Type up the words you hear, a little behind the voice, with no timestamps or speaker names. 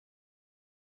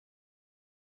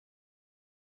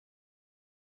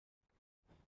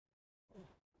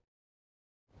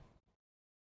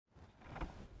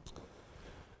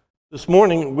This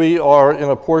morning we are in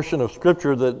a portion of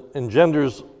Scripture that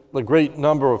engenders a great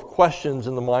number of questions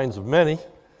in the minds of many,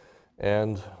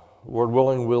 and Lord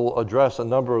willing, we'll address a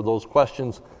number of those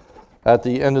questions at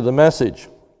the end of the message.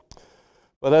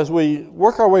 But as we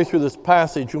work our way through this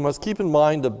passage, we must keep in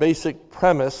mind the basic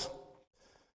premise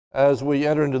as we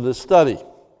enter into this study.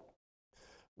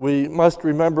 We must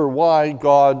remember why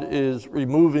God is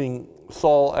removing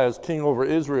Saul as king over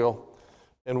Israel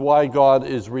and why God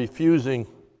is refusing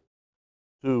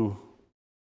to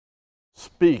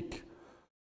speak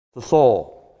to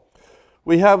Saul.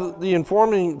 We have the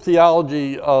informing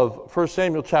theology of 1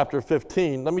 Samuel chapter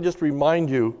 15. Let me just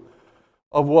remind you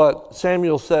of what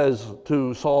Samuel says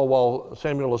to Saul while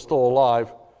Samuel is still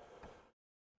alive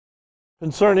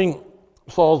concerning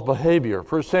Saul's behavior.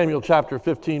 1 Samuel chapter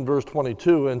 15, verse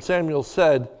 22, and Samuel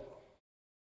said,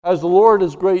 "As the Lord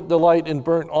has great delight in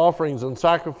burnt offerings and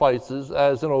sacrifices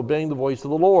as in obeying the voice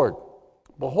of the Lord.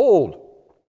 Behold,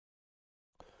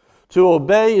 to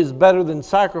obey is better than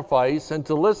sacrifice, and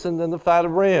to listen than the fat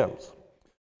of rams."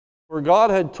 For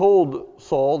God had told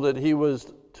Saul that he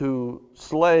was to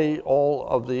slay all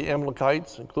of the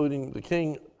Amalekites, including the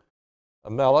king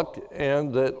Amalek,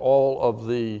 and that all of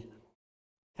the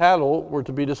cattle were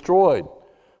to be destroyed.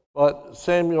 But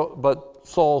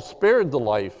Saul spared the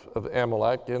life of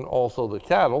Amalek and also the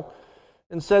cattle,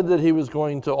 and said that he was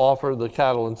going to offer the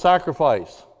cattle in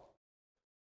sacrifice.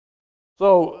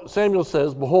 So Samuel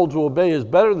says, "Behold, to obey is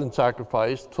better than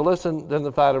sacrifice, to listen than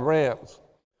the fat of rams.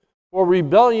 For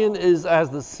rebellion is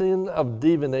as the sin of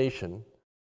divination,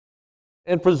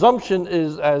 and presumption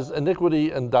is as iniquity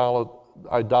and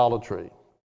idolatry.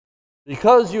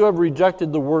 Because you have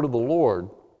rejected the word of the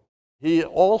Lord, he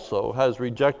also has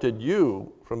rejected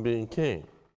you from being king."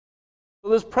 So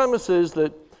this premise is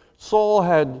that Saul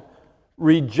had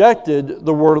rejected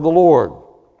the word of the Lord.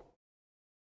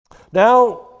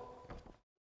 Now,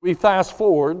 we fast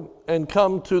forward and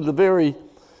come to the very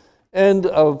end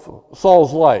of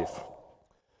Saul's life.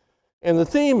 And the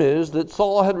theme is that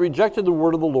Saul had rejected the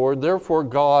word of the Lord, therefore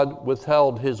God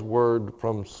withheld his word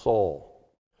from Saul.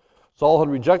 Saul had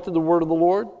rejected the word of the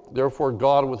Lord, therefore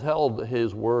God withheld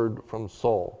his word from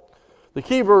Saul. The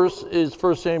key verse is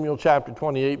 1 Samuel chapter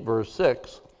 28, verse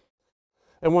 6.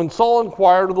 "And when Saul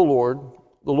inquired of the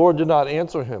Lord did not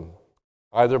answer him,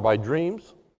 either by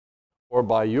dreams or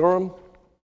by Urim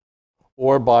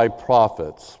or by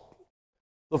prophets."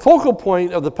 The focal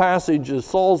point of the passage is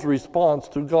Saul's response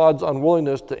to God's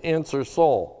unwillingness to answer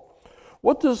Saul.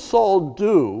 What does Saul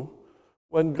do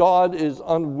when God is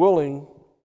unwilling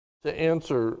to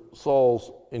answer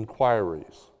Saul's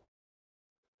inquiries?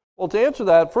 Well, to answer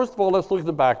that, first of all, let's look at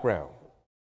the background.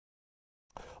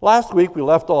 Last week we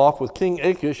left off with King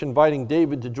Achish inviting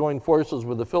David to join forces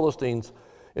with the Philistines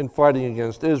in fighting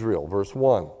against Israel, verse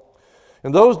 1.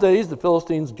 In those days, the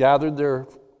Philistines gathered their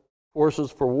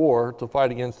forces for war to fight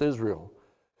against Israel.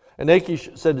 And Achish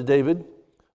said to David,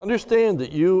 "Understand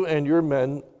that you and your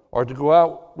men are to go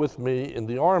out with me in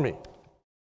the army."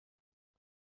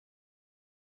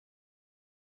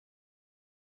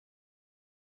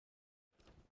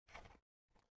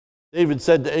 David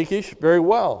said to Achish, "Very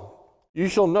well, you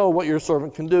shall know what your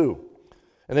servant can do."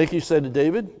 And Achish said to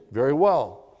David, "Very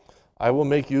well, I will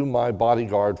make you my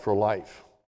bodyguard for life."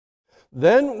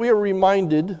 Then we are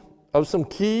reminded of some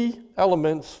key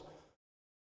elements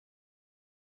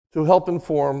to help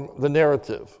inform the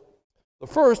narrative. The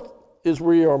first is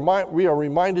we are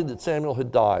reminded that Samuel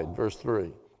had died, verse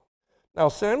 3. Now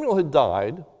Samuel had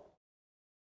died,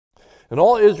 and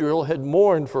all Israel had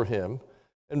mourned for him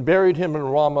and buried him in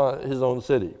Ramah, his own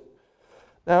city.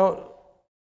 Now,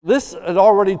 this had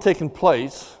already taken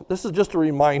place. This is just a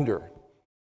reminder.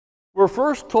 We're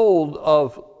first told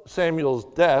of Samuel's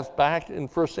death back in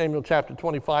 1 Samuel chapter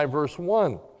 25, verse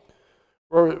 1,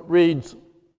 where it reads,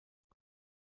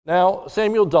 "Now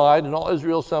Samuel died, and all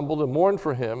Israel assembled and mourned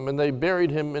for him, and they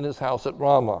buried him in his house at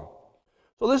Ramah."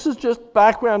 So this is just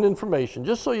background information,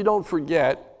 just so you don't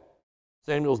forget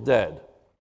Samuel's dead.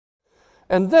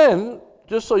 And then,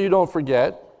 just so you don't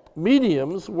forget,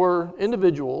 mediums were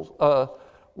individuals,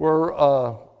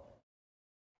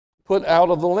 put out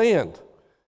of the land.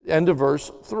 End of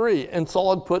verse 3. And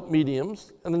Saul had put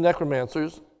mediums and the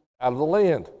necromancers out of the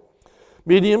land.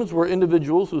 Mediums were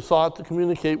individuals who sought to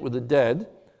communicate with the dead.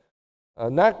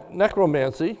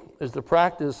 Necromancy is the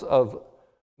practice of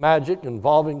magic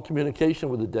involving communication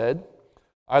with the dead,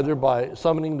 either by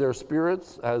summoning their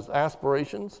spirits as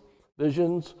aspirations,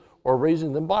 visions, or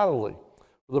raising them bodily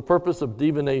for the purpose of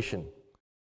divination,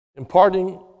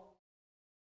 imparting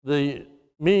the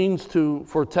means to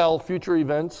foretell future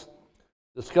events,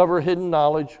 discover hidden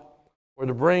knowledge, or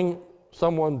to bring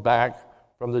someone back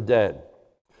from the dead.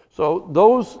 So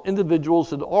those individuals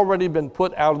had already been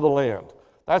put out of the land.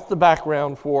 That's the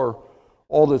background for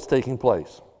all that's taking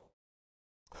place.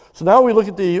 So now we look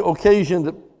at the occasion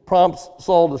that prompts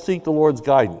Saul to seek the Lord's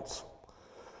guidance.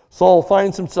 Saul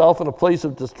finds himself in a place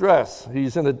of distress.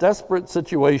 He's in a desperate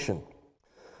situation.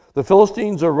 The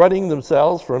Philistines are readying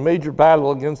themselves for a major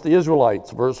battle against the Israelites.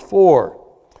 Verse 4.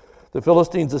 The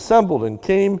Philistines assembled and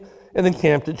came and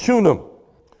encamped at Shunem.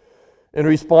 In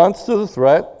response to the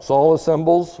threat, Saul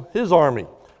assembles his army.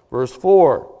 Verse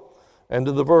 4, end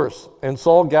of the verse. And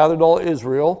Saul gathered all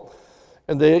Israel,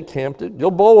 and they encamped at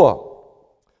Gilboa.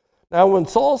 Now, when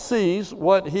Saul sees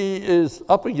what he is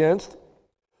up against,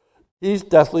 he's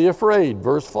deathly afraid.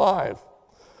 Verse 5.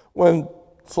 When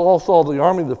Saul saw the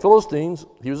army of the Philistines,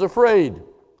 he was afraid,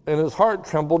 and his heart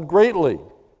trembled greatly.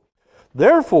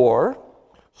 Therefore,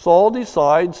 Saul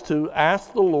decides to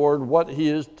ask the Lord what he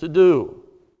is to do.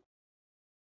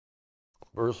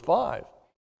 Verse 5.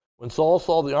 When Saul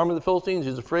saw the army of the Philistines, he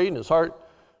was afraid, and his heart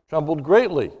trembled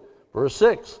greatly. Verse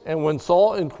 6. And when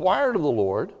Saul inquired of the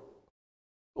Lord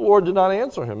did not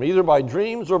answer him, either by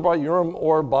dreams or by Urim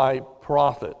or by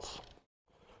prophets.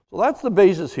 So that's the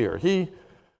basis here. He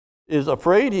is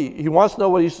afraid. He wants to know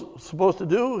what he's supposed to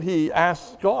do. He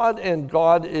asks God, and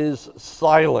God is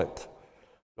silent.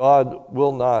 God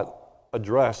will not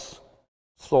address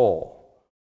Saul.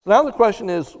 So now the question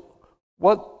is,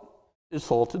 what is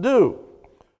Saul to do?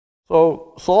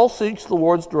 So Saul seeks the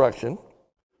Lord's direction,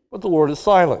 but the Lord is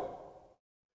silent.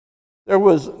 There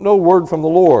was no word from the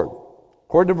Lord.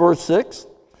 According to verse 6,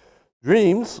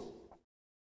 dreams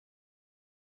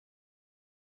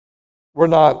were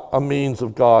not a means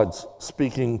of God's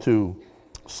speaking to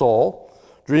Saul.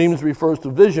 Dreams refers to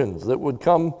visions that would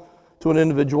come to an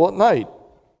individual at night.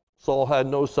 Saul had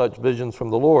no such visions from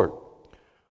the Lord.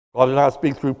 God did not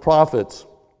speak through prophets.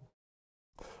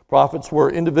 Prophets were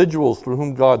individuals through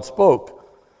whom God spoke.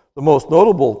 The most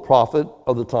notable prophet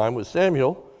of the time was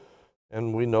Samuel,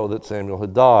 and we know that Samuel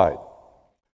had died.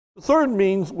 The third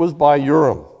means was by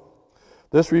Urim.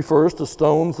 This refers to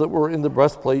stones that were in the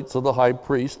breastplates of the high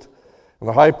priest, and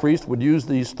the high priest would use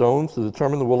these stones to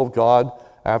determine the will of God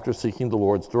after seeking the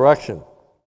Lord's direction.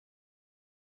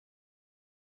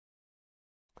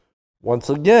 Once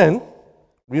again,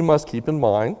 we must keep in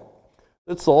mind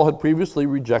that Saul had previously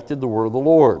rejected the word of the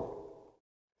Lord.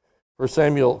 1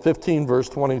 Samuel 15, verse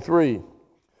 23,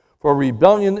 for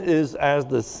rebellion is as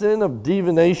the sin of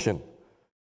divination,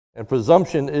 and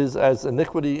presumption is as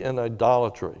iniquity and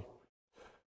idolatry.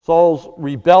 Saul's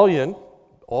rebellion,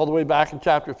 all the way back in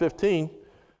chapter 15,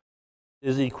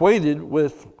 is equated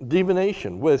with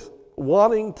divination, with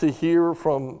wanting to hear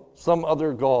from some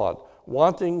other god,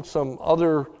 wanting some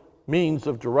other means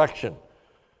of direction.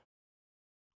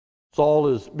 Saul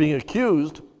is being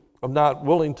accused of not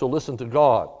willing to listen to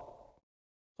God.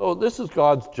 So this is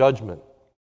God's judgment.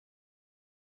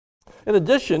 In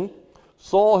addition,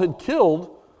 Saul had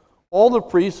killed all the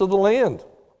priests of the land.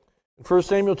 In 1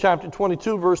 Samuel chapter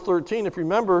 22, verse 13, if you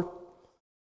remember,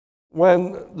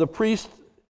 when the priest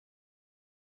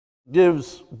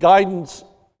gives guidance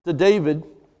to David,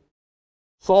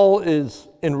 Saul is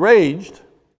enraged,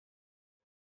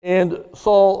 and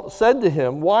Saul said to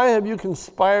him, why have you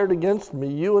conspired against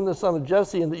me, you and the son of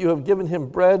Jesse, and that you have given him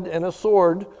bread and a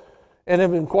sword, and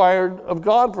have inquired of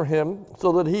God for him,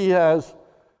 so that he has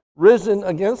risen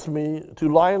against me to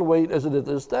lie in wait as it is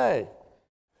this day?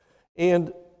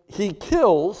 And he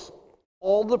kills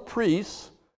all the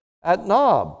priests at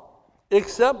Nob,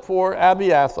 except for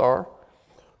Abiathar,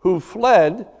 who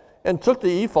fled and took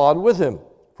the ephod with him.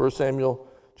 1 Samuel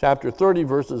chapter 30,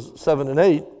 verses 7 and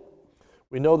 8.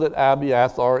 We know that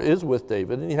Abiathar is with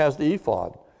David, and he has the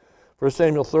ephod. 1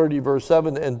 Samuel 30, verse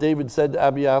 7, and David said to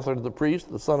Abiathar the priest,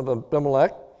 the son of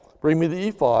Abimelech, bring me the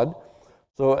ephod.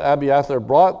 So Abiathar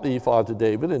brought the ephod to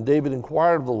David, and David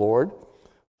inquired of the Lord,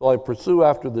 shall I pursue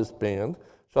after this band?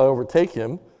 Shall I overtake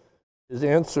him? His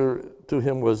answer to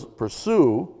him was,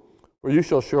 pursue, for you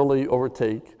shall surely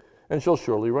overtake and shall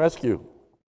surely rescue.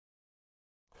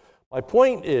 My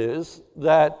point is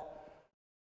that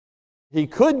he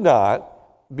could not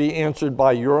be answered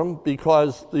by Urim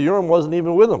because the Urim wasn't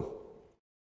even with him.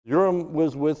 Urim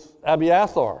was with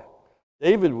Abiathar.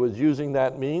 David was using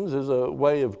that means as a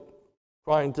way of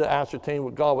trying to ascertain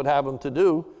what God would have him to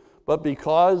do, but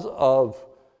because of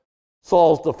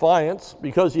Saul's defiance,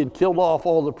 because he had killed off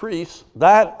all the priests,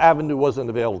 that avenue wasn't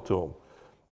available to him.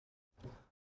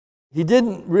 He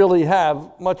didn't really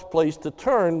have much place to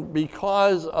turn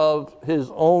because of his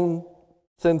own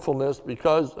sinfulness,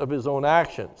 because of his own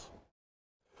actions.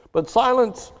 But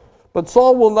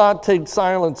Saul will not take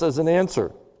silence as an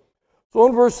answer. So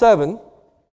in verse 7,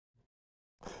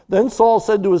 Then Saul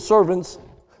said to his servants,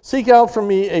 "Seek out for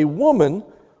me a woman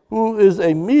who is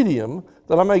a medium,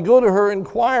 that I may go to her and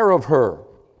inquire of her."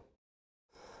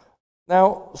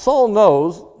 Now, Saul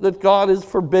knows that God has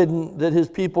forbidden that his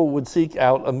people would seek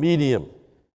out a medium.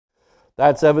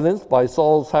 That's evidenced by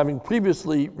Saul's having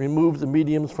previously removed the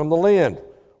mediums from the land,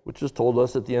 which is told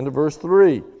us at the end of verse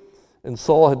 3. And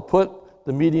Saul had put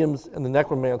the mediums and the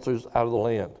necromancers out of the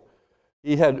land.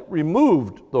 He had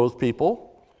removed those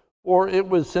people, for it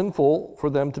was sinful for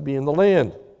them to be in the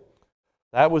land.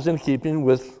 That was in keeping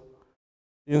with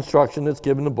the instruction that's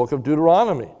given in the book of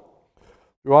Deuteronomy.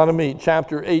 Deuteronomy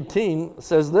chapter 18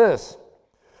 says this: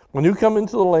 "When you come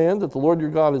into the land that the Lord your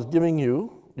God is giving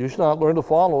you, you shall not learn to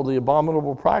follow the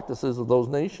abominable practices of those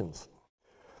nations.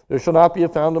 There shall not be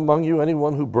found among you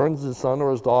anyone who burns his son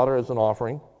or his daughter as an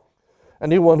offering,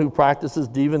 anyone who practices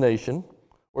divination,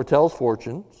 or tells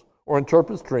fortunes, or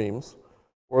interprets dreams,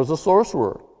 or is a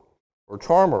sorcerer, or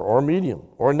charmer, or medium,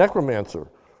 or a necromancer,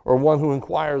 or one who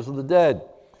inquires of the dead.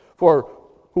 For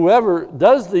whoever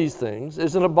does these things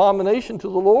is an abomination to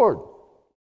the Lord.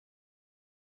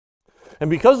 And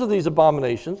because of these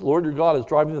abominations, the Lord your God is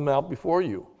driving them out before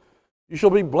you. You shall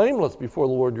be blameless before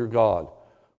the Lord your God.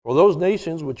 For those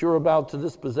nations which you're about to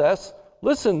dispossess,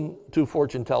 listen to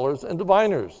fortune tellers and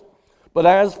diviners. But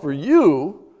as for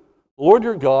you, the Lord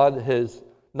your God has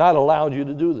not allowed you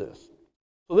to do this."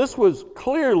 So this was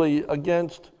clearly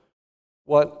against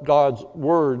what God's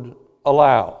word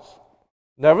allows.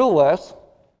 Nevertheless,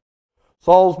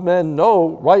 Saul's men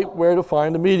know right where to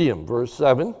find a medium. Verse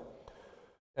 7,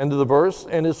 end of the verse,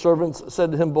 "And his servants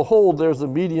said to him, Behold, there's a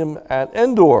medium at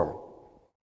Endor."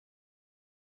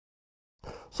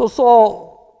 So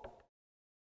Saul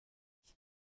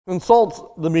consults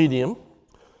the medium,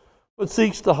 but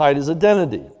seeks to hide his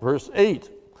identity. Verse 8,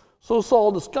 "So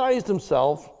Saul disguised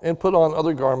himself and put on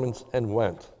other garments and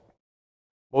went."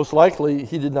 Most likely,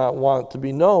 he did not want to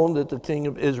be known that the king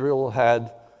of Israel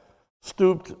had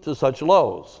stooped to such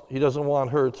lows. He doesn't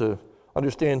want her to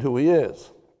understand who he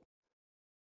is.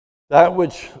 That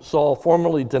which Saul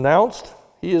formerly denounced,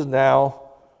 he is now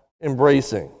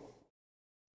embracing.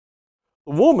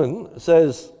 The woman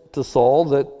says to Saul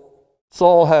that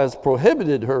Saul has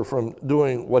prohibited her from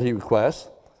doing what he requests.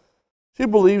 She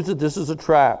believes that this is a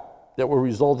trap that will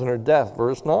result in her death.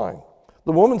 Verse 9.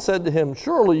 The woman said to him,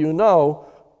 "Surely you know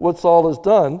what Saul has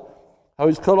done, how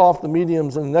he's cut off the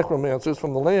mediums and the necromancers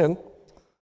from the land.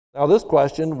 Now this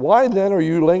question, why then are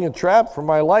you laying a trap for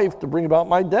my life to bring about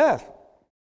my death?"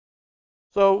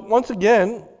 So once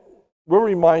again, we're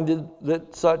reminded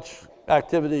that such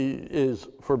activity is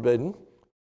forbidden.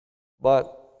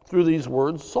 But through these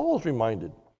words, Saul is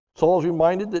reminded. Saul is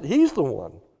reminded that he's the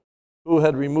one who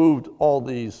had removed all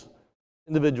these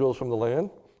individuals from the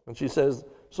land. And she says,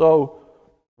 "So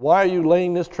why are you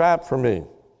laying this trap for me?"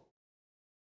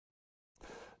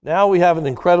 Now we have an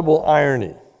incredible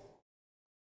irony.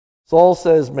 Saul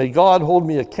says, "May God hold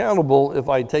me accountable if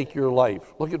I take your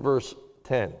life." Look at verse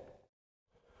 10.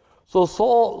 So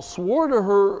Saul swore to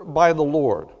her by the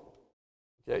Lord.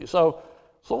 Okay, so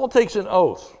Saul takes an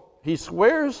oath. He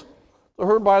swears to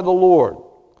her by the Lord.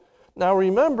 Now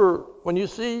remember, when you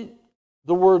see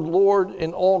the word Lord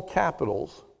in all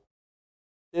capitals,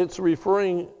 it's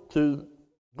referring to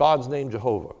God's name,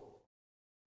 Jehovah.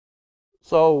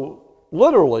 So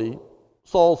literally,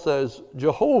 Saul says,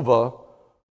 Jehovah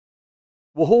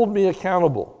will hold me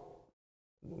accountable.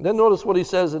 Then notice what he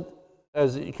says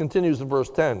as he continues in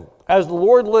verse 10. "As the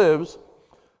Lord lives,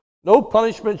 no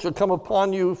punishment shall come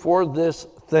upon you for this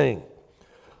thing.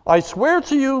 I swear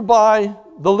to you by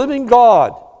the living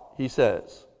God," he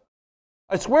says.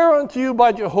 "I swear unto you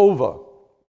by Jehovah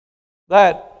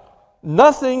that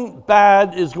nothing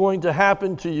bad is going to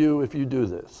happen to you if you do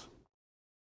this."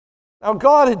 Now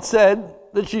God had said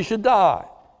that she should die.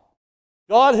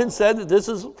 God had said that this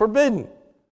is forbidden.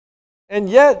 And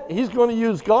yet he's going to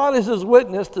use God as his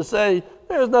witness to say,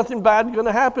 there's nothing bad going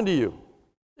to happen to you.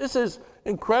 This is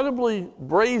incredibly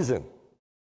brazen,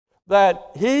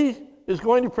 that he is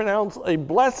going to pronounce a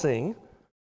blessing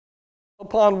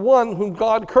upon one whom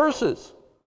God curses.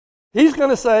 He's going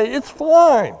to say, it's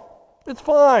fine,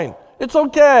 it's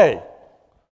okay.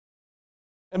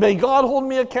 And may God hold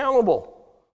me accountable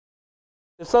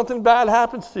if something bad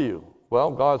happens to you.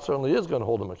 Well, God certainly is going to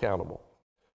hold him accountable.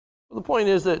 But the point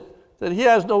is that he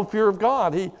has no fear of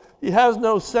God. He has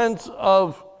no sense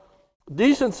of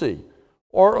decency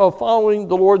or of following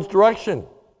the Lord's direction.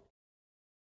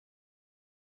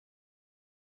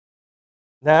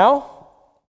 Now,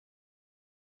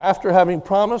 after having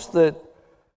promised that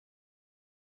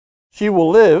she will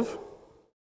live,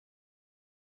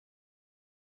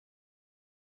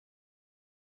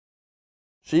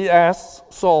 she asks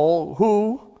Saul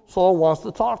who Saul wants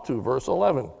to talk to, verse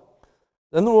 11.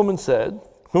 Then the woman said,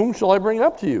 "Whom shall I bring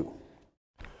up to you?"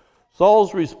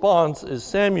 Saul's response is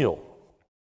Samuel.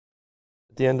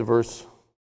 At the end of verse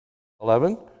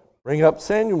 11, "Bring up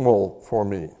Samuel for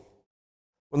me."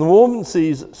 When the woman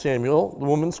sees Samuel, the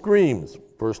woman screams.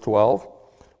 Verse 12,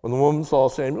 when the woman saw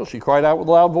Samuel, she cried out with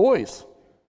a loud voice.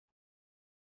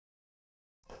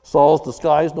 Saul's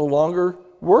disguise no longer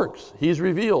works. He's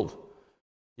revealed.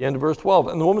 The end of verse 12.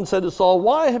 And the woman said to Saul,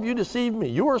 "Why have you deceived me?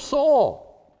 You are Saul."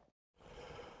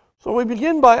 So we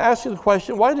begin by asking the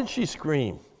question, why did she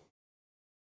scream?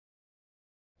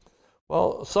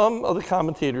 Well, some of the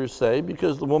commentators say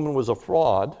because the woman was a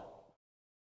fraud,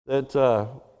 that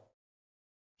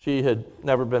she had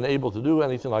never been able to do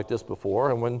anything like this before,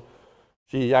 and when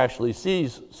she actually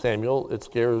sees Samuel, it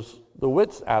scares the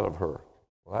wits out of her.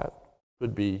 Well, that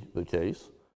could be the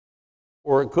case.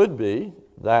 Or it could be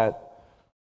that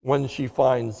when she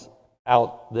finds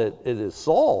out that it is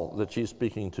Saul that she's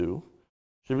speaking to,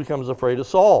 she becomes afraid of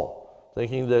Saul,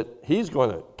 thinking that he's going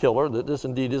to kill her, that this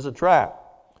indeed is a trap.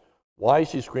 Why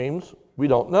she screams, we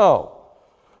don't know.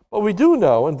 But we do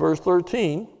know in verse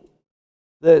 13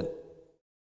 that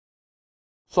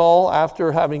Saul,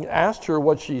 after having asked her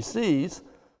what she sees,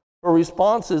 her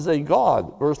response is a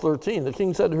God. Verse 13, the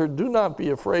king said to her, "Do not be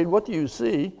afraid. What do you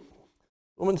see?"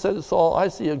 The woman said to Saul, "I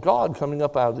see a God coming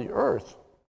up out of the earth."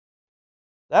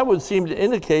 That would seem to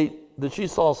indicate that she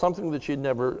saw something that she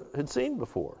never had seen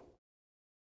before.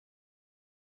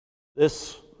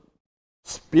 This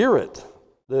spirit,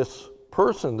 this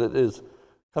person that is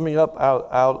coming up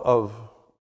out of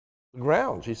the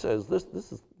ground, she says, this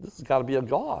has got to be a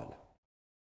God.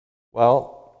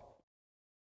 Well,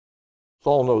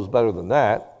 Saul knows better than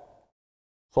that.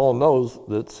 Saul knows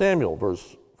that Samuel,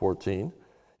 verse 14,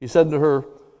 he said to her,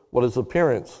 "What is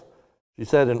appearance?" She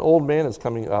said, "An old man is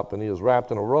coming up, and he is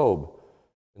wrapped in a robe."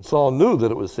 And Saul knew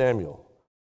that it was Samuel.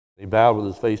 He bowed with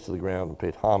his face to the ground and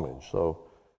paid homage. So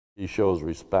he shows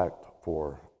respect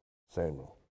for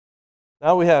Samuel.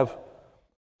 Now we have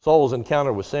Saul's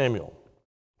encounter with Samuel.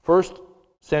 First,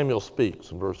 Samuel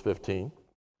speaks in verse 15.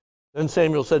 Then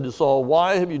Samuel said to Saul,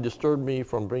 "Why have you disturbed me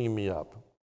from bringing me up?"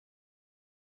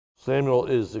 Samuel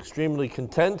is extremely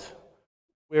content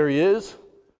where he is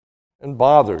and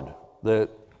bothered that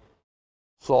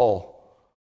Saul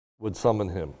would summon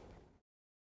him.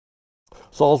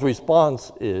 Saul's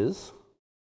response is,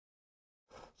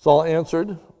 Saul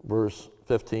answered, verse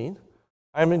 15,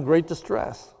 "I am in great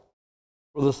distress,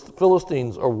 for the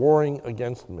Philistines are warring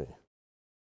against me."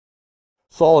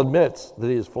 Saul admits that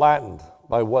he is flattened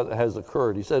by what has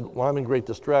occurred. He said, "Well, I'm in great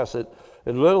distress." It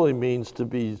literally means to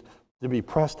be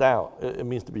pressed out. It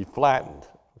means to be flattened.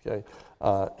 Okay,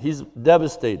 he's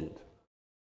devastated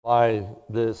by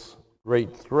this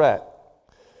great threat.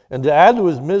 And to add to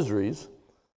his miseries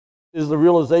is the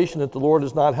realization that the Lord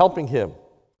is not helping him.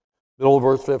 Middle of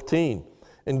verse 15.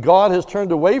 "And God has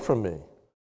turned away from me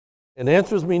and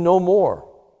answers me no more,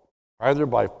 either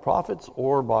by prophets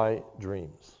or by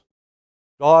dreams."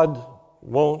 God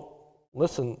won't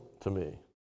listen to me.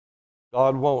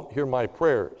 God won't hear my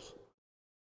prayers.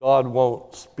 God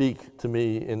won't speak to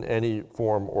me in any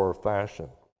form or fashion.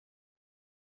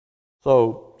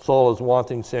 So Saul is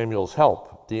wanting Samuel's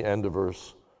help at the end of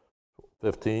verse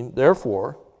 15.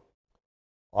 "Therefore,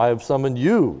 I have summoned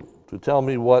you to tell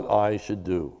me what I should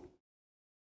do."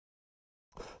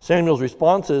 Samuel's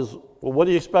response is, "Well, what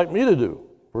do you expect me to do?"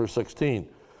 Verse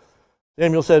 16.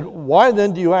 Samuel said, "Why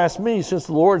then do you ask me, since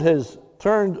the Lord has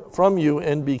turned from you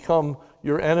and become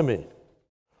your enemy?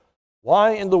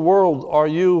 Why in the world are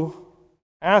you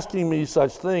asking me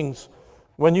such things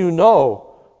when you know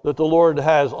that the Lord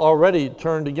has already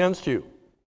turned against you?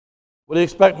 What do you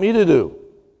expect me to do?"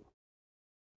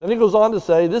 Then he goes on to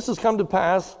say, "This has come to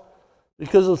pass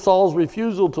because of Saul's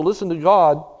refusal to listen to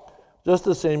God, just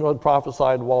as Samuel had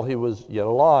prophesied while he was yet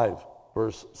alive."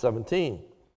 Verse 17.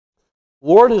 "The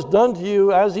Lord has done to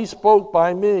you as he spoke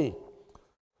by me.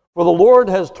 For the Lord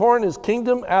has torn his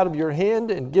kingdom out of your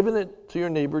hand and given it to your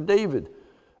neighbor David,"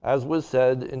 as was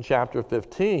said in chapter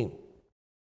 15.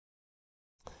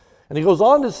 And he goes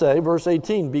on to say, verse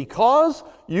 18, "Because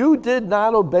you did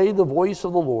not obey the voice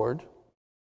of the Lord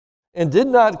and did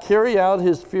not carry out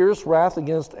his fierce wrath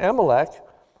against Amalek,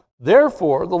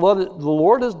 therefore the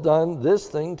Lord has done this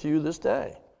thing to you this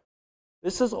day."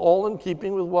 This is all in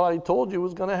keeping with what I told you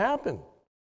was going to happen.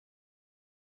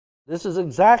 This is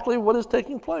exactly what is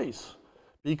taking place.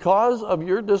 Because of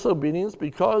your disobedience,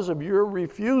 because of your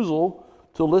refusal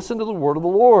to listen to the word of the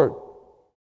Lord.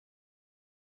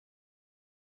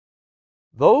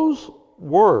 Those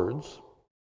words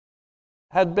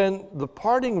had been the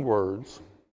parting words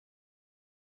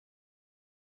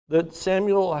that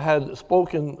Samuel had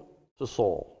spoken to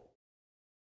Saul.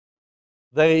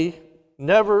 They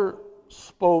never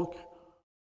spoke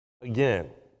again.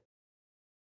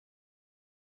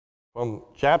 From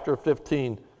chapter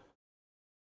 15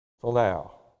 till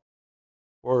now.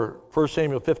 Or 1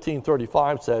 Samuel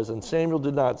 15:35 says, and Samuel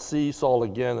did not see Saul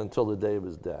again until the day of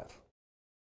his death.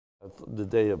 The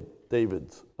day of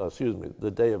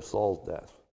the day of Saul's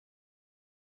death.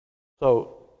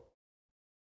 So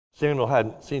Samuel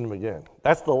hadn't seen him again.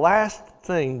 That's the last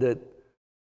thing that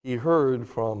he heard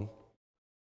from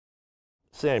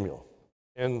Samuel.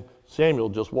 And Samuel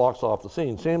just walks off the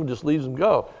scene. Samuel just leaves him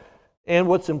go. And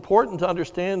what's important to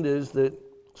understand is that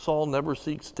Saul never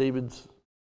seeks Samuel's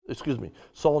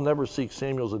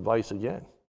advice again.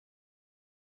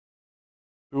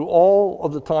 Through all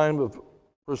of the time of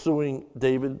pursuing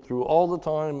David, through all the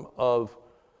time of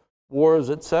wars,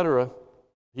 etc.,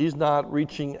 he's not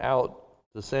reaching out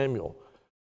to Samuel.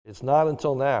 It's not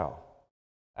until now,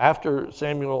 after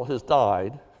Samuel has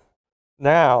died,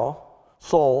 now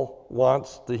Saul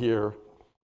wants to hear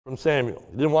from Samuel.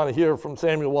 He didn't want to hear from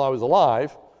Samuel while he was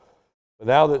alive, but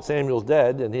now that Samuel's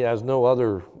dead and he has no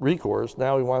other recourse,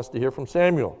 now he wants to hear from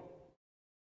Samuel.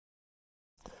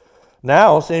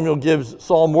 Now Samuel gives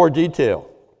Saul more detail.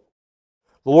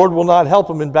 The Lord will not help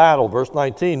him in battle, verse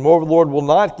 19. Moreover, the Lord will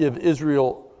not give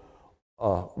Israel,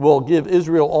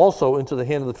 also into the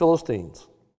hand of the Philistines.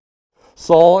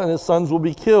 Saul and his sons will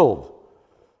be killed.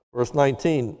 Verse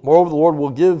 19. Moreover, the Lord will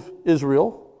give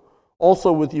Israel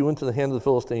also with you into the hand of the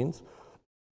Philistines.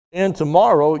 And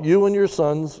tomorrow you and your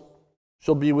sons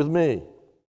shall be with me.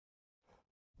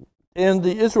 And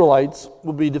the Israelites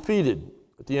will be defeated.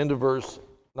 At the end of verse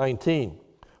 19.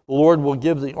 The Lord will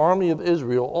give the army of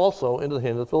Israel also into the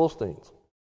hand of the Philistines.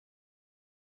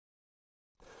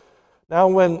 Now,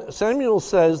 when Samuel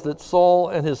says that Saul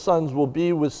and his sons will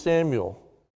be with Samuel,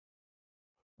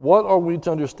 what are we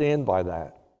to understand by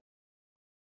that?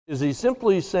 Is he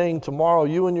simply saying, tomorrow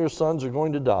you and your sons are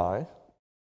going to die?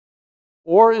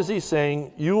 Or is he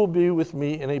saying, you will be with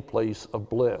me in a place of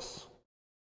bliss?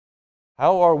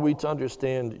 How are we to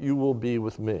understand, you will be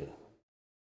with me?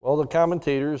 Well, the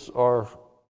commentators are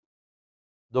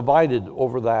divided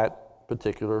over that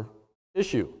particular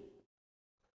issue.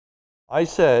 I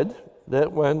said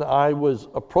that when I was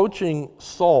approaching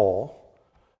Saul,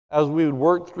 as we would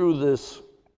work through this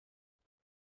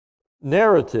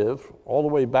narrative, all the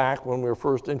way back when we were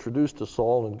first introduced to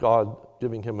Saul and God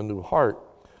giving him a new heart,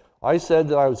 I said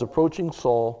that I was approaching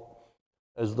Saul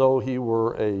as though he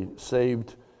were a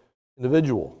saved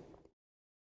individual.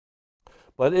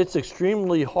 But it's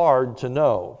extremely hard to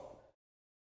know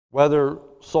whether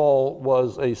Saul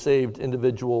was a saved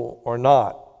individual or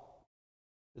not.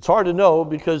 It's hard to know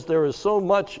because there is so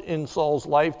much in Saul's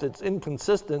life that's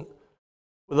inconsistent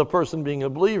with a person being a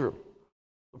believer.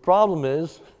 The problem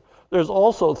is, there's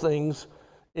also things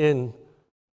in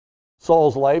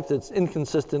Saul's life that's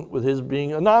inconsistent with his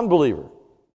being a non-believer,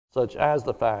 such as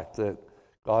the fact that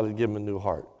God had given him a new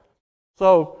heart.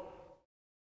 So,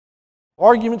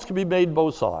 arguments can be made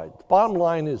both sides. The bottom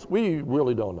line is, we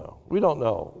really don't know. We don't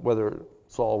know whether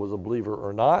Saul was a believer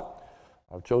or not.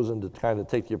 I've chosen to kind of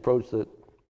take the approach that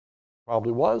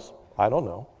probably was. I don't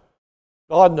know.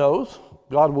 God knows.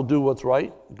 God will do what's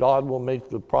right. God will make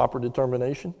the proper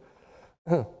determination.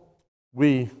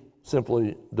 We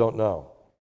simply don't know.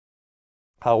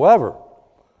 However,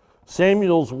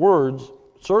 Samuel's words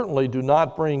certainly do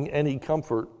not bring any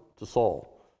comfort to Saul.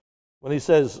 When he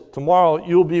says, tomorrow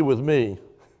you'll be with me,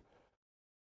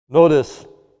 notice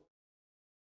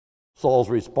Saul's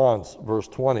response, verse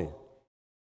 20.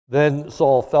 Then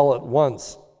Saul fell at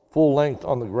once, full length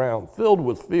on the ground, filled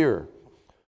with fear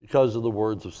because of the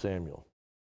words of Samuel.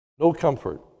 No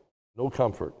comfort, no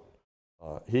comfort.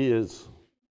 He is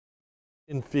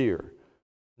in fear.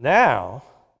 Now,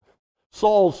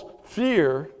 Saul's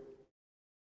fear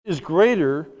is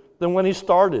greater than when he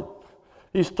started.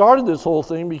 He started this whole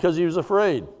thing because he was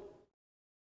afraid.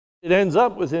 It ends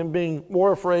up with him being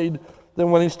more afraid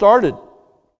than when he started.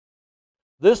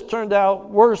 This turned out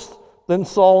worse than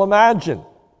Saul imagined.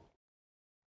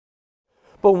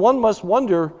 But one must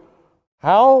wonder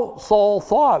how Saul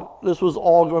thought this was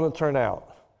all going to turn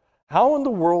out. How in the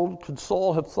world could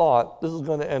Saul have thought this is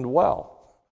going to end well?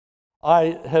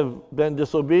 I have been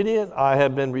disobedient. I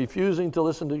have been refusing to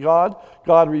listen to God.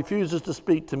 God refuses to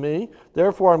speak to me.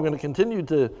 Therefore, I'm going to continue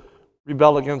to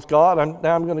rebel against God.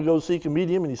 Now I'm going to go seek a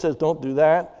medium, and he says, don't do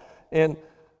that. And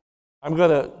I'm going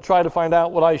to try to find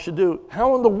out what I should do.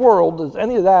 How in the world is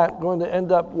any of that going to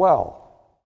end up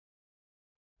well?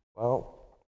 Well,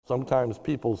 sometimes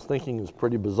people's thinking is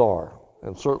pretty bizarre.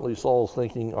 And certainly Saul's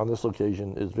thinking on this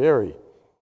occasion is very,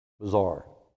 bizarre.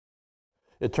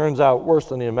 It turns out worse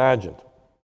than he imagined.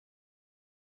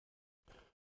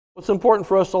 What's important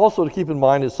for us also to keep in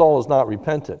mind is Saul is not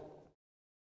repentant.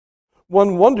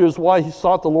 One wonders why he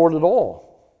sought the Lord at all.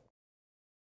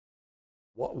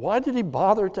 Why did he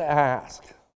bother to ask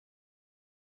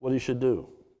what he should do?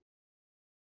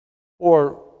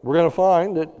 Or we're going to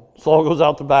find that Saul goes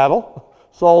out to battle,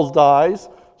 Saul dies,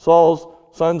 Saul's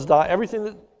sons die. Everything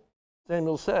that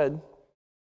Samuel said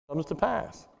comes to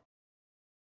pass.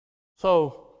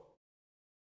 So,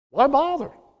 why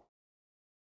bother?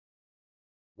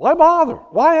 Why bother?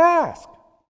 Why ask?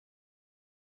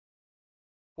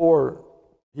 Or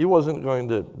he wasn't going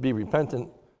to be repentant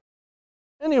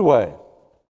anyway.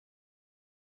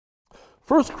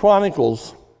 1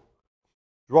 Chronicles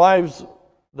drives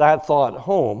that thought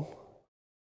home,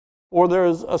 or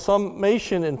there's a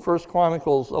summation in 1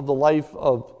 Chronicles of the life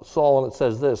of Saul, and it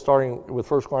says this, starting with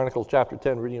 1 Chronicles chapter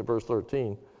 10, reading at verse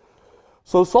 13.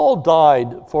 So Saul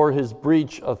died for his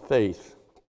breach of faith.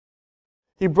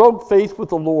 He broke faith with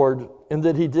the Lord in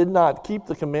that he did not keep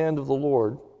the command of the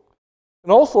Lord,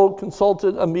 and also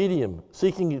consulted a medium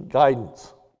seeking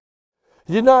guidance.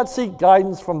 He did not seek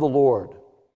guidance from the Lord.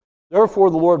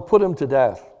 Therefore the Lord put him to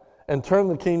death and turned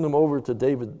the kingdom over to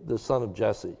David, the son of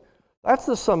Jesse. That's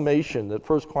the summation that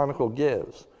 1 Chronicle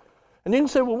gives. And you can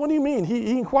say, well, what do you mean?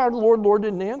 He inquired the Lord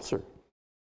didn't answer.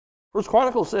 1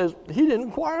 Chronicle says he didn't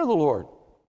inquire the Lord.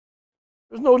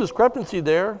 There's no discrepancy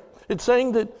there. It's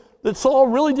saying that Saul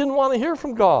really didn't want to hear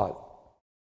from God.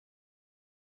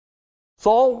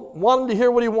 Saul wanted to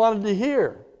hear what he wanted to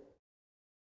hear.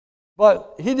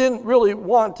 But he didn't really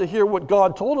want to hear what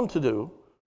God told him to do.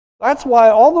 That's why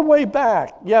all the way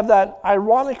back, you have that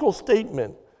ironical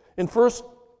statement in 1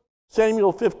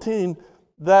 Samuel 15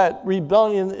 that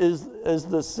rebellion is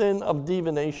the sin of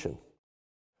divination.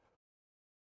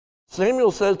 Samuel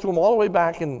says to him all the way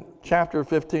back in chapter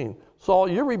 15, Saul,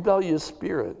 your rebellious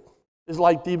spirit is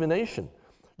like divination.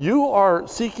 You are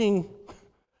seeking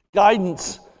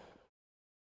guidance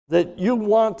that you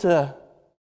want to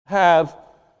have.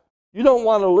 You don't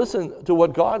want to listen to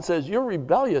what God says. You're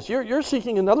rebellious. You're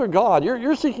seeking another God.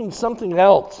 You're seeking something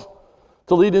else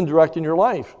to lead and direct in your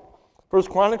life. First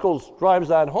Chronicles drives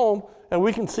that home, and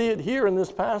we can see it here in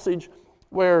this passage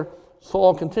where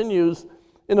Saul continues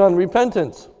in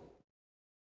unrepentance.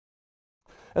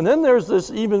 And then there's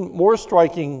this even more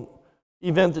striking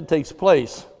event that takes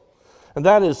place, and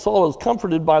that is Saul is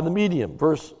comforted by the medium,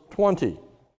 verse 20.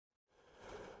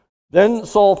 Then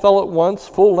Saul fell at once,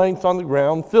 full length on the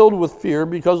ground, filled with fear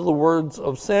because of the words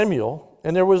of Samuel,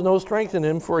 and there was no strength in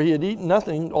him, for he had eaten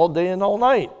nothing all day and all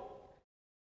night.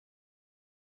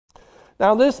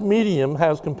 Now this medium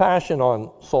has compassion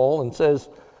on Saul and says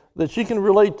that she can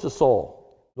relate to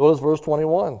Saul. Notice verse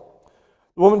 21.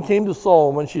 The woman came to Saul,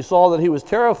 and when she saw that he was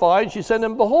terrified, she said to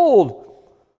him, behold,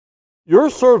 your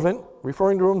servant,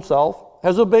 referring to himself,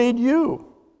 has obeyed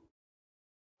you.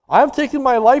 I have taken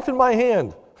my life in my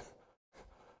hand.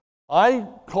 I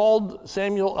called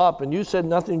Samuel up, and you said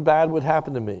nothing bad would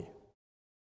happen to me,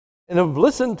 and have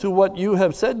listened to what you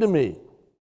have said to me.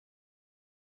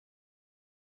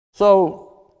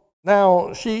 So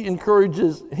now she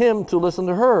encourages him to listen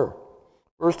to her.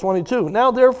 Verse 22,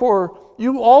 now therefore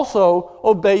you also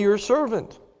obey your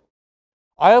servant.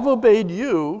 I have obeyed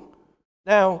you,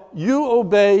 now you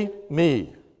obey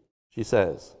me, she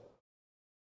says.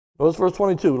 Notice verse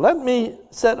 22, let me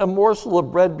set a morsel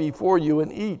of bread before you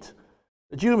and eat,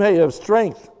 that you may have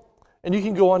strength, and you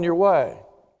can go on your way.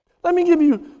 Let me give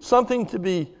you something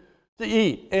to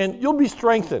eat, and you'll be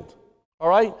strengthened. All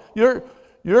right? You're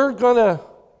going to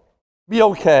be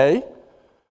okay,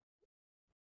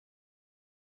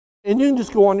 and you can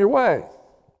just go on your way.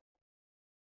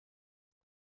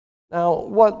 Now,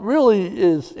 what really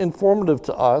is informative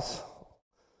to us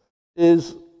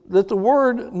is that the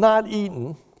word not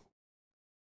eaten,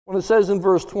 when it says in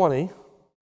verse 20,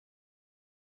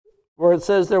 where it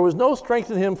says there was no strength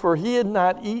in him, for he had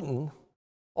not eaten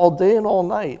all day and all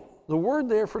night. The word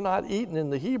there for not eaten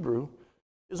in the Hebrew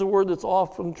is a word that's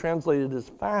often translated as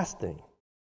fasting.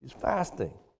 He's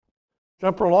fasting.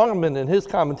 Jumper Longman in his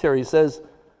commentary says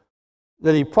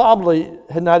that he probably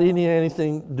had not eaten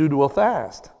anything due to a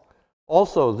fast.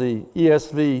 Also, the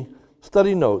ESV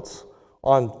study notes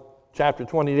on chapter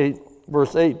 28,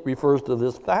 verse 8 refers to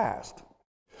this fast.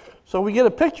 So we get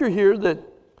a picture here that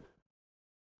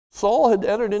Saul had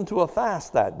entered into a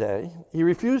fast that day. He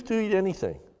refused to eat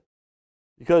anything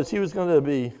because he was going to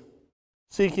be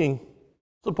seeking,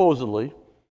 supposedly,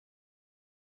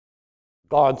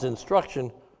 God's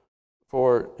instruction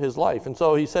for his life. And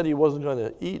so he said he wasn't going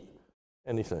to eat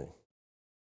anything.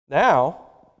 Now,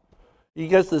 he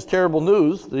gets this terrible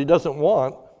news that he doesn't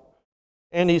want,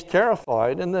 and he's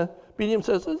terrified, and the medium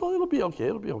says, oh, it'll be okay,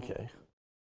 it'll be okay.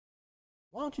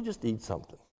 Why don't you just eat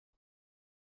something?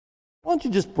 Why don't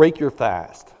you just break your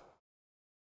fast?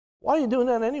 Why are you doing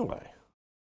that anyway?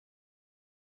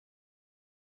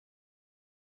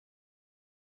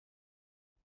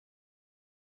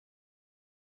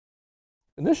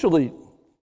 Initially,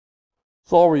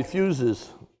 Saul refuses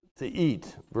to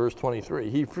eat, verse 23.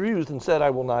 He refused and said,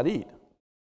 I will not eat.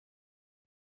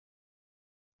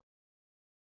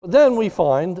 But then we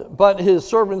find, but his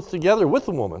servants together with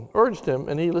the woman urged him,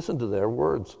 and he listened to their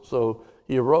words. So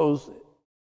he arose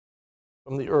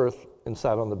from the earth and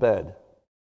sat on the bed.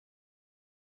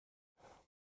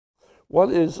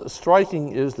 What is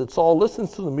striking is that Saul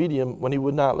listens to the medium when he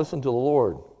would not listen to the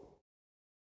Lord.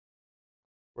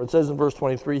 Where it says in verse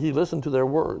 23, he listened to their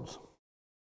words.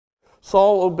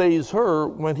 Saul obeys her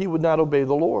when he would not obey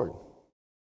the Lord.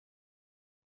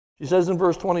 She says in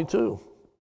verse 22,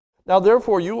 now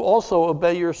therefore you also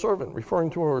obey your servant, referring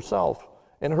to herself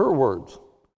and her words.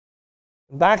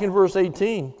 And back in verse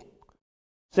 18,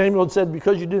 Samuel had said,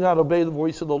 because you do not obey the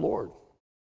voice of the Lord.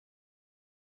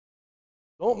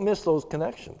 Don't miss those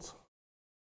connections.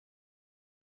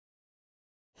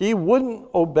 He wouldn't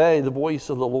obey the voice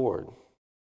of the Lord,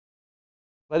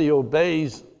 but he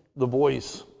obeys the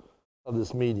voice of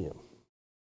this medium.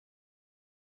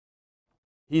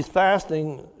 He's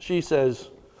fasting. She says,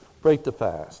 break the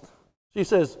fast. She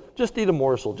says, just eat a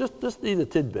morsel, just eat a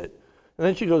tidbit. And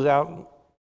then she goes out and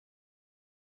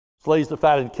slays the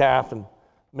fatted calf and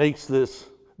makes this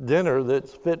dinner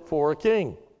that's fit for a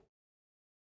king.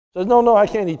 Says, no, I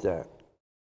can't eat that.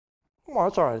 Come on,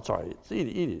 it's all right. Eat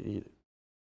it.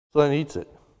 So then he eats it.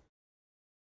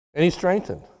 And he's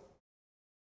strengthened.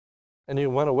 And he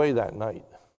went away that night.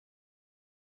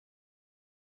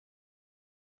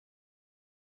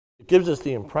 It gives us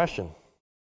the impression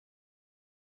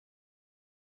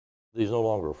that he's no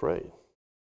longer afraid. It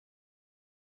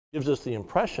gives us the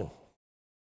impression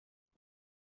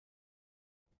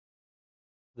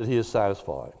that he is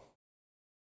satisfied.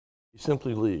 He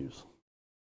simply leaves.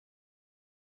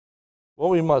 What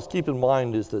we must keep in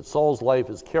mind is that Saul's life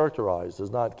is characterized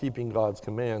as not keeping God's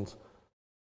commands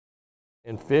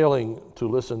and failing to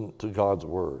listen to God's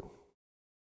word.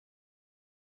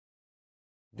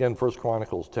 Again, 1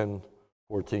 Chronicles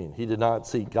 10:14. He did not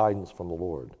seek guidance from the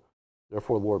Lord.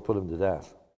 Therefore, the Lord put him to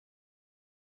death.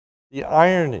 The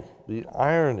irony,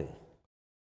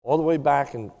 all the way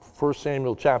back in 1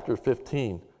 Samuel chapter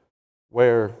 15,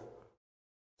 where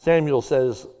Samuel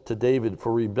says to David,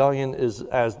 for rebellion is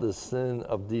as the sin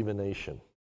of divination.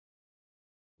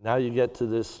 Now you get to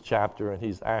this chapter, and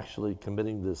he's actually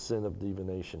committing the sin of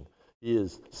divination. He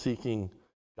is seeking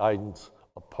guidance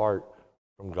apart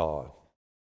from God.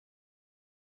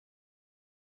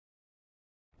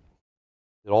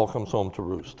 It all comes home to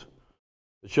roost.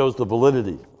 It shows the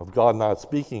validity of God not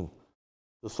speaking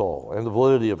to Saul and the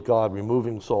validity of God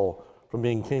removing Saul from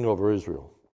being king over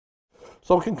Israel.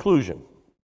 So, conclusion.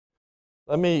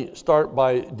 Let me start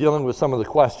by dealing with some of the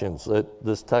questions that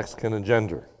this text can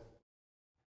engender.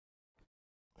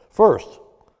 First,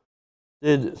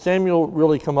 did Samuel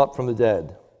really come up from the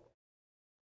dead?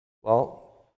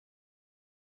 Well,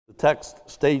 the text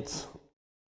states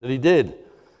that he did.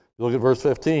 You look at verse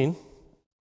 15. It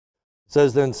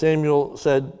says, then Samuel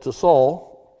said to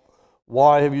Saul,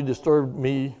 why have you disturbed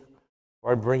me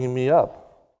by bringing me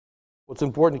up? What's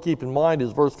important to keep in mind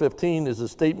is verse 15 is a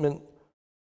statement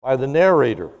by the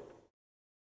narrator.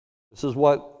 This is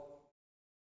what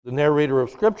the narrator of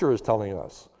Scripture is telling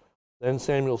us. Then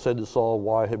Samuel said to Saul,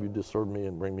 why have you disturbed me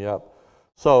and bring me up?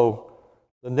 So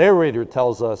the narrator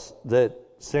tells us that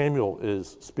Samuel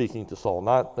is speaking to Saul,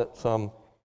 not that some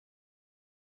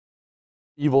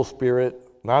evil spirit,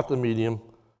 not the medium.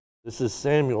 This is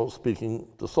Samuel speaking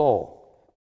to Saul.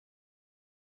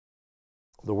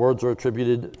 The words are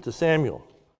attributed to Samuel.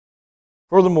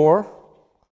 Furthermore,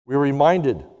 we're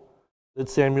reminded that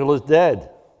Samuel is dead.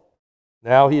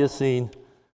 Now he is seen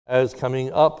as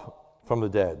coming up from the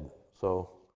dead.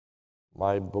 So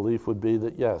my belief would be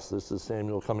that yes, this is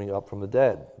Samuel coming up from the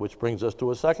dead, which brings us to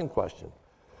a second question.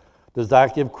 Does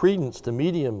that give credence to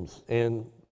mediums in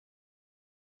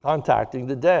contacting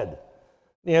the dead?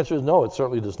 The answer is no, it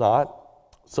certainly does not.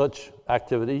 Such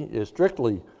activity is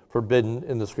strictly forbidden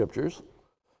in the Scriptures.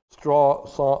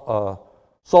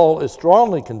 Saul is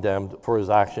strongly condemned for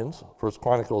his actions. 1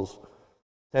 Chronicles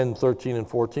 10:13 and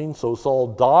 14. So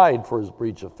Saul died for his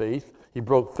breach of faith. He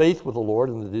broke faith with the Lord,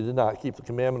 and he did not keep the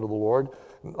commandment of the Lord,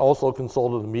 and also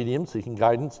consulted a medium seeking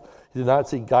guidance. He did not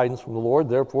seek guidance from the Lord.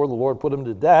 Therefore, the Lord put him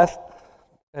to death.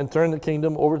 and turn the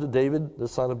kingdom over to David, the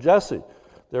son of Jesse.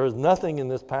 There is nothing in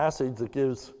this passage that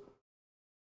gives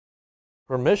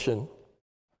permission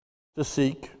to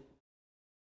seek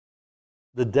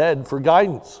the dead for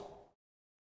guidance.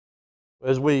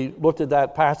 As we looked at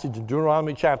that passage in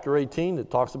Deuteronomy chapter 18,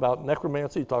 it talks about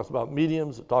necromancy, it talks about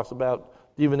mediums, it talks about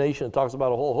divination, it talks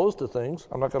about a whole host of things.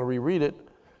 I'm not going to reread it,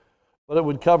 but it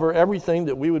would cover everything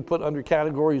that we would put under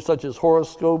categories such as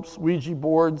horoscopes, Ouija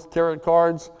boards, tarot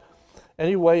cards,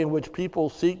 any way in which people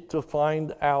seek to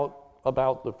find out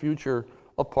about the future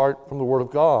apart from the Word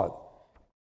of God.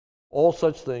 All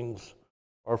such things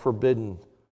are forbidden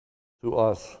to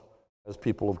us as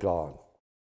people of God.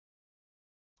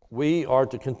 We are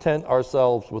to content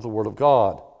ourselves with the Word of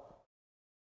God.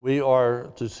 We are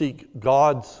to seek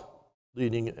God's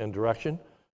leading and direction.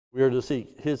 We are to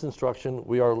seek His instruction.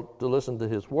 We are to listen to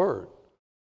His Word.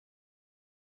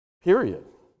 Period.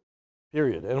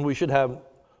 Period. And we should have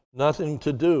nothing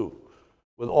to do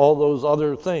with all those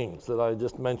other things that I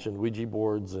just mentioned, Ouija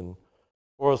boards and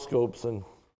horoscopes and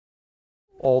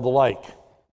all the like,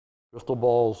 crystal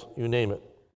balls, you name it.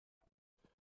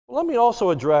 Let me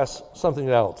also address something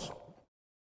else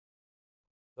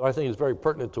that I think is very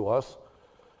pertinent to us,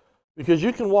 because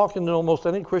you can walk into almost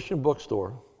any Christian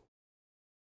bookstore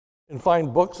and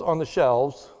find books on the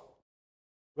shelves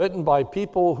written by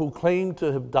people who claim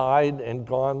to have died and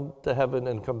gone to heaven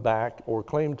and come back, or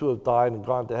claim to have died and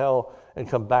gone to hell and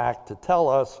come back to tell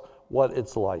us what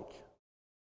it's like.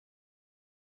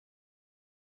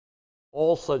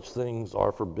 All such things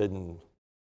are forbidden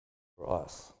for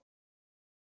us.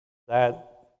 That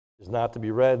is not to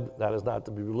be read, that is not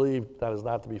to be believed, that is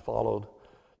not to be followed.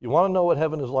 You want to know what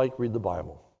heaven is like? Read the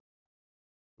Bible.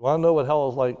 You want to know what hell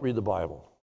is like? Read the Bible.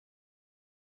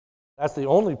 That's the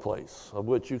only place of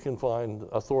which you can find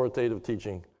authoritative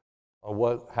teaching on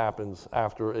what happens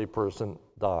after a person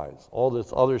dies. All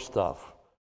this other stuff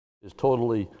is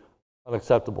totally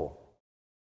unacceptable.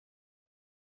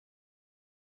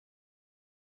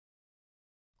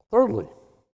 Thirdly,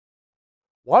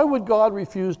 why would God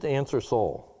refuse to answer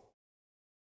Saul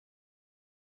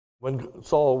when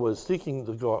Saul was seeking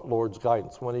the Lord's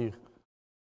guidance? When he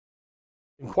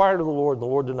inquired of the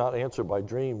Lord did not answer by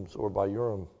dreams or by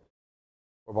Urim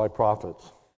or by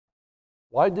prophets.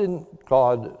 Why didn't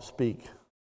God speak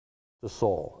to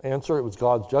Saul? Answer, it was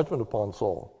God's judgment upon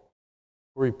Saul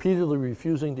for repeatedly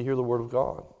refusing to hear the word of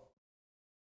God.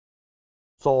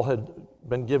 Saul had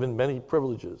been given many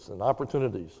privileges and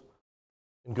opportunities,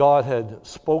 and God had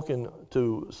spoken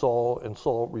to Saul, and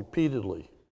Saul repeatedly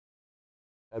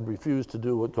had refused to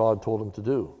do what God told him to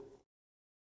do.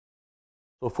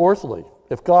 So fourthly,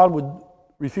 if God would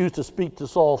refuse to speak to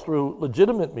Saul through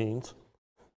legitimate means,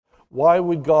 why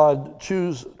would God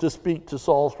choose to speak to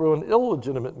Saul through an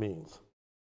illegitimate means?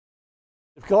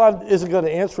 If God isn't going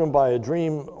to answer him by a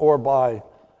dream or by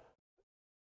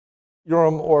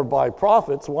Urim or by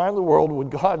prophets, why in the world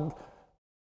would God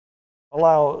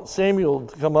allow Samuel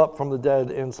to come up from the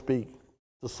dead and speak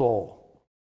to Saul?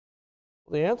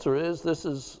 The answer is this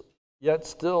is yet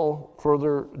still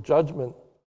further judgment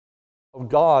of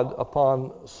God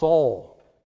upon Saul.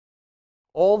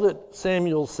 All that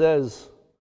Samuel says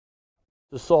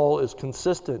to Saul is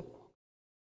consistent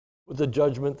with the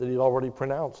judgment that he'd already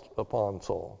pronounced upon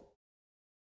Saul.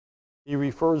 He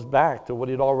refers back to what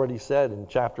he'd already said in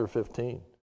chapter 15.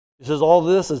 He says, all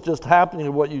this is just happening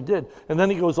to what you did. And then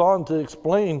he goes on to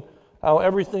explain how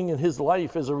everything in his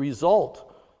life is a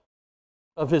result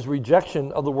of his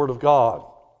rejection of the Word of God.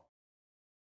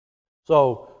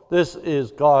 So this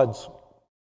is God's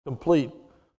complete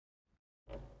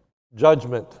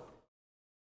judgment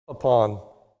upon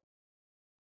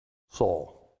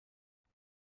Saul.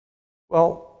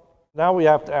 Well, now we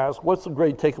have to ask, what's the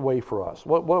great takeaway for us?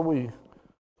 What are we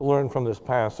to learn from this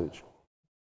passage?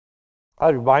 I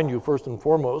remind you, first and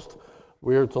foremost,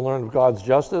 we are to learn of God's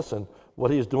justice and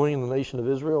what He is doing in the nation of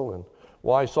Israel and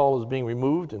why Saul is being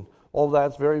removed, and all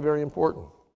that's very, very important.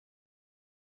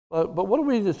 But what do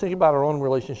we need to think about our own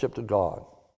relationship to God?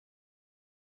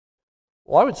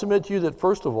 Well, I would submit to you that,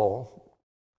 first of all,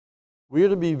 we are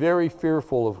to be very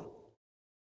fearful of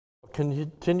a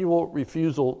continual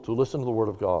refusal to listen to the Word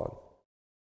of God.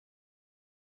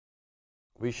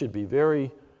 We should be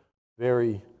very,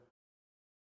 very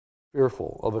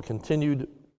fearful of a continued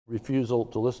refusal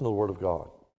to listen to the Word of God,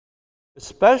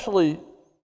 especially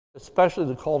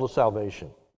the call to salvation.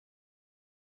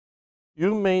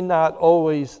 You may not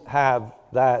always have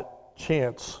that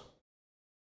chance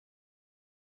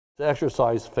to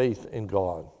exercise faith in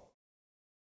God.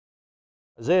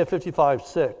 Isaiah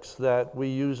 55:6, that we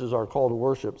use as our call to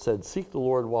worship, said, "Seek the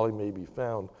Lord while He may be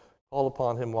found, call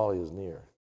upon Him while He is near."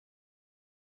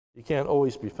 He can't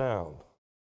always be found.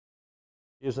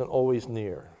 He isn't always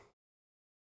near.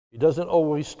 He doesn't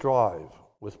always strive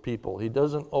with people. He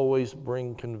doesn't always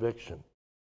bring conviction.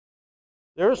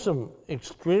 There are some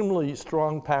extremely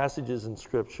strong passages in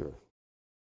Scripture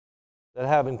that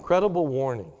have incredible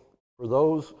warning for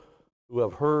those who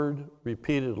have heard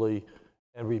repeatedly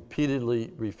and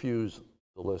repeatedly refuse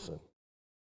to listen.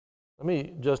 Let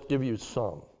me just give you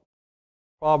some.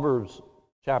 Proverbs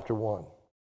chapter 1.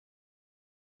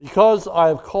 Because I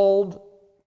have called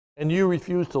and you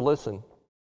refuse to listen,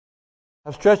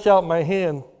 I've stretched out my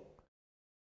hand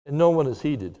and no one has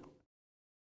heeded.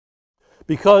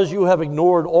 Because you have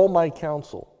ignored all my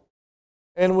counsel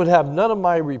and would have none of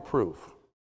my reproof,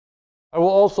 I will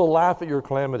also laugh at your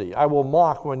calamity. I will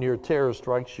mock when your terror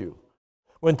strikes you.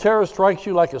 When terror strikes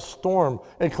you like a storm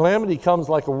and calamity comes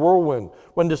like a whirlwind,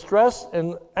 when distress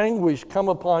and anguish come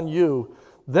upon you,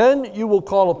 then you will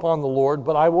call upon the Lord,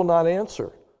 but I will not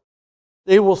answer.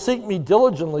 They will seek me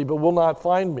diligently, but will not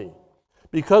find me,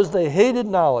 because they hated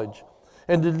knowledge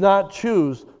and did not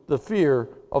choose the fear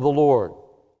of the Lord.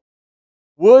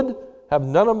 Would have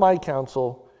none of my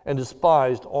counsel and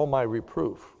despised all my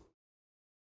reproof.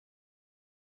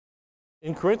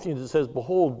 In Corinthians it says,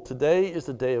 behold, today is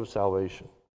the day of salvation.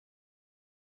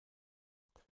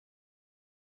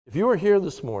 If you are here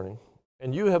this morning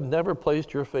and you have never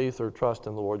placed your faith or trust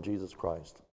in the Lord Jesus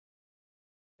Christ,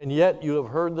 and yet you have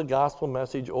heard the gospel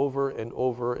message over and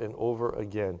over and over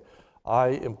again, I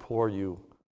implore you,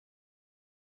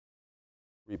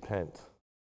 repent.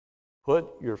 Put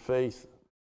your faith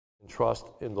and trust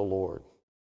in the Lord.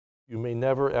 You may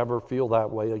never ever feel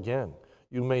that way again.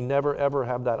 You may never ever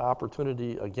have that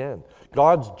opportunity again.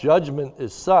 God's judgment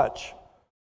is such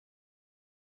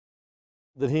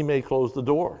that he may close the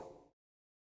door.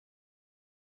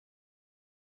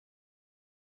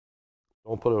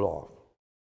 Don't put it off.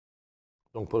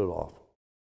 Don't put it off.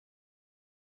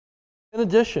 In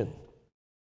addition,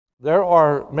 there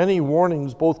are many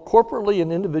warnings, both corporately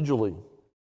and individually,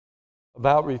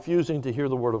 about refusing to hear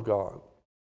the word of God.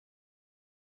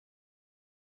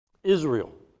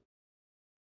 Israel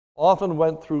often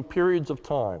went through periods of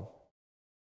time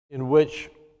in which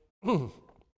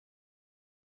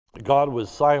God was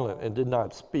silent and did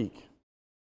not speak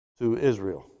to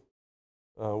Israel.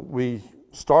 We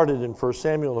started in 1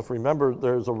 Samuel. If you remember,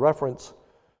 there's a reference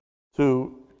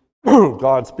to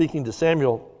God speaking to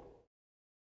Samuel,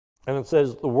 and it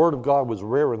says the word of God was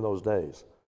rare in those days.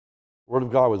 The word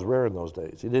of God was rare in those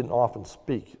days. He didn't often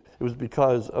speak. It was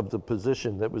because of the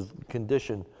position, that was the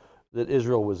condition that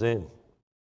Israel was in.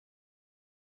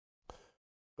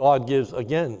 God gives,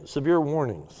 again, severe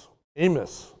warnings.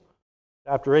 Amos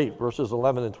chapter 8, verses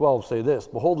 11 and 12 say this,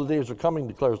 behold, the days are coming,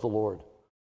 declares the Lord,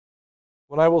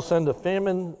 when I will send a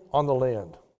famine on the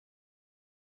land,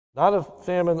 not a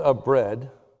famine of bread,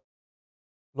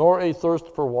 nor a thirst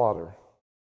for water,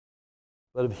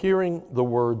 but of hearing the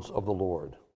words of the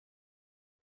Lord.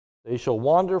 They shall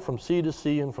wander from sea to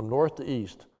sea and from north to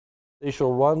east. They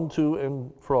shall run to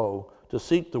and fro to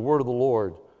seek the word of the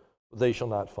Lord, but they shall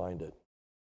not find it.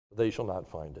 They shall not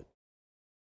find it.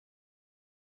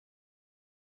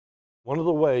 One of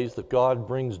the ways that God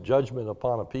brings judgment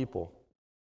upon a people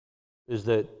is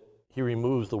that he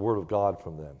removes the word of God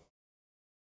from them.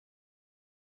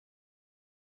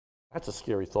 That's a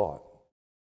scary thought.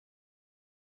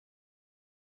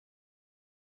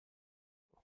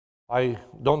 I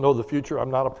don't know the future.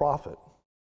 I'm not a prophet.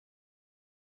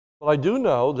 But I do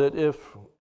know that if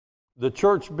the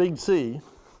church, big C,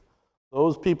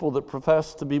 those people that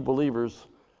profess to be believers,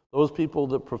 those people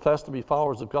that profess to be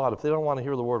followers of God, if they don't want to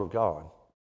hear the word of God,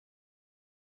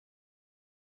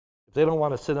 if they don't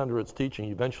want to sit under its teaching,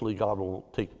 eventually God will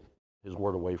take his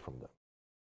word away from them.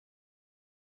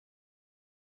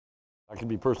 That can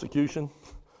be persecution.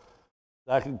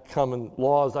 That can come in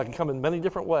laws. That can come in many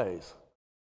different ways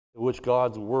in which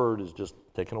God's word is just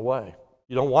taken away.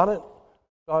 You don't want it,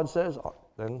 God says,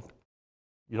 then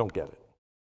you don't get it.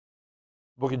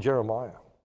 The book of Jeremiah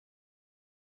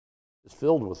is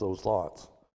filled with those thoughts.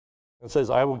 It says,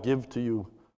 I will give to you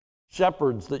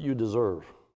shepherds that you deserve,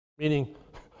 meaning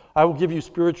I will give you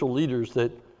spiritual leaders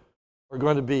that are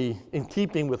going to be in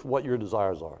keeping with what your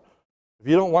desires are. If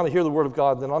you don't want to hear the word of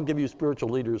God, then I'll give you spiritual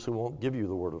leaders who won't give you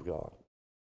the word of God.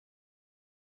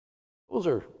 Those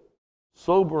are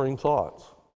sobering thoughts.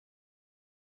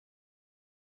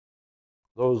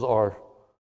 Those are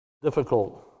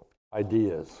difficult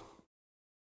ideas.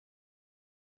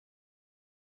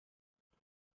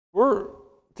 We're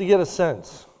to get a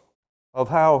sense of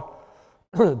how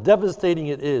devastating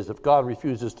it is if God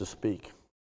refuses to speak.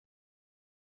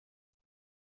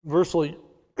 Conversely,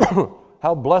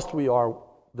 how blessed we are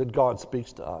that God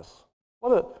speaks to us.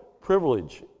 What a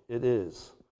privilege it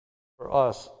is for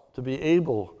us to be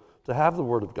able to have the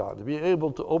Word of God, to be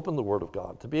able to open the Word of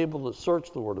God, to be able to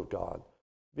search the Word of God,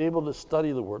 to be able to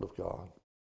study the Word of God,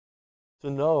 to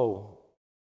know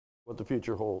what the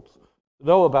future holds, to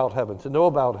know about heaven, to know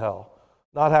about hell,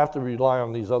 not have to rely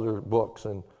on these other books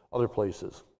and other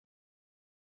places.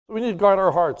 So we need to guard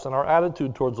our hearts and our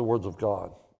attitude towards the words of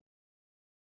God.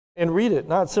 And read it,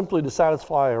 not simply to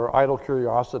satisfy our idle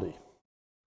curiosity,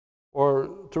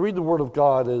 or to read the Word of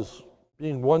God as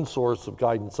being one source of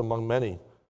guidance among many,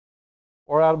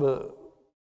 or out of a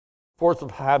force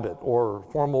of habit or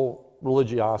formal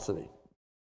religiosity.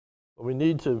 But we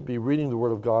need to be reading the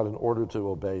Word of God in order to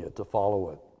obey it, to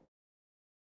follow it.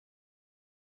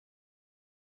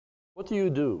 What do you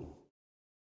do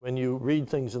when you read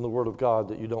things in the Word of God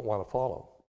that you don't want to follow?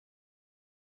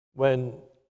 When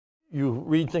you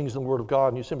read things in the Word of God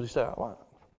and you simply say, well,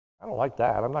 I don't like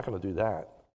that, I'm not going to do that.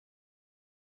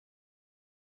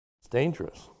 It's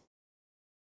dangerous.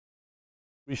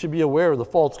 We should be aware of the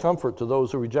false comfort to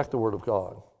those who reject the Word of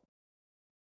God.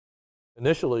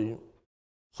 Initially,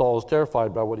 Saul is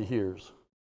terrified by what he hears.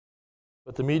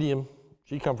 But the medium,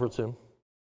 she comforts him.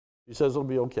 She says it'll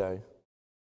be okay.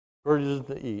 Encourages him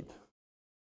to eat.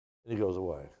 And he goes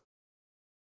away.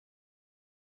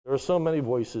 There are so many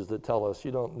voices that tell us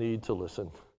you don't need to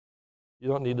listen. You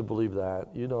don't need to believe that.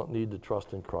 You don't need to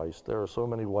trust in Christ. There are so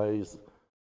many ways,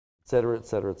 etc.,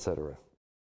 etc., etc.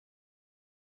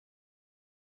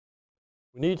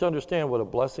 We need to understand what a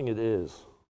blessing it is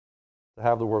to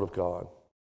have the Word of God,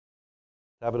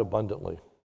 to have it abundantly.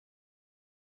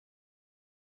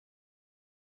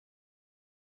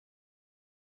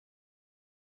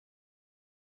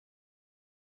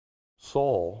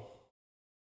 Saul,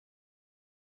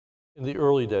 in the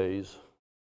early days,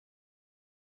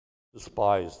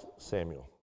 despised Samuel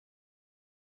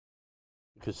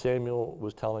because Samuel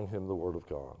was telling him the Word of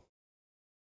God.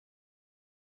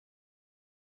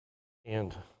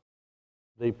 And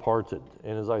they parted.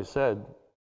 And as I said,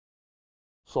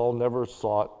 Saul never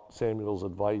sought Samuel's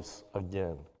advice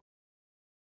again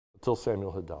until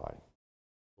Samuel had died.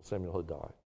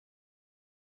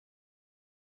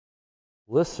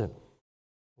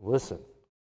 Listen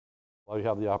while you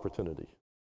have the opportunity.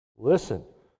 Listen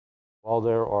while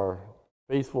there are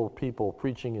faithful people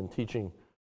preaching and teaching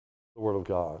the Word of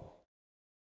God.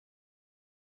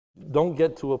 Don't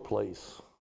get to a place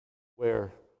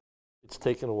where it's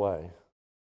taken away.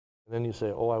 And then you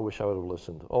say, oh, I wish I would have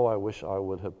listened. Oh, I wish I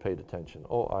would have paid attention.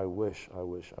 Oh, I wish.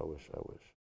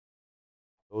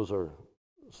 Those are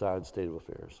a sad state of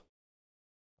affairs.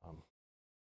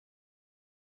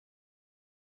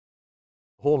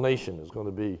 The whole nation is going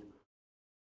to be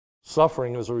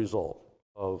suffering as a result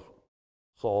of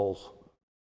Saul's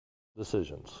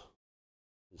decisions.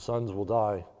 His sons will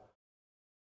die.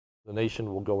 The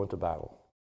nation will go into battle.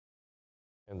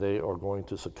 And they are going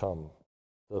to succumb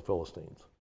to the Philistines.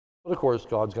 But of course,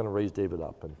 God's going to raise David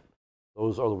up, and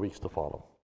those are the weeks to follow.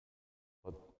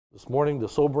 But this morning, the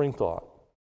sobering thought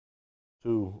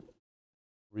to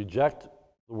reject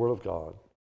the Word of God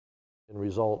can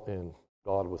result in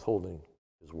God withholding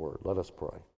His Word. Let us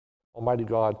pray. Almighty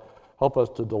God, help us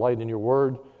to delight in your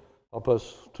Word. Help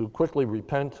us to quickly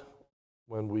repent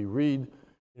when we read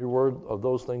your Word of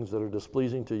those things that are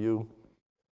displeasing to you.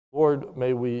 Lord,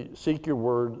 may we seek your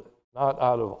Word not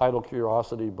out of idle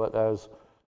curiosity, but as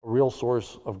a real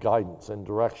source of guidance and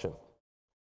direction.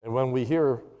 And when we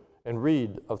hear and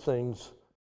read of things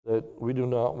that we do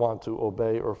not want to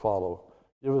obey or follow,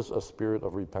 give us a spirit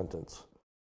of repentance.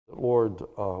 That, Lord,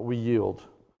 we yield.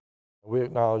 We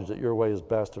acknowledge that your way is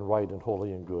best and right and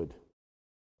holy and good.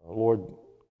 Lord,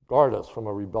 guard us from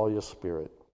a rebellious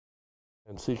spirit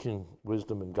and seeking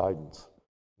wisdom and guidance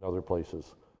in other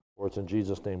places. For it's in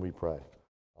Jesus' name we pray.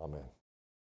 Amen.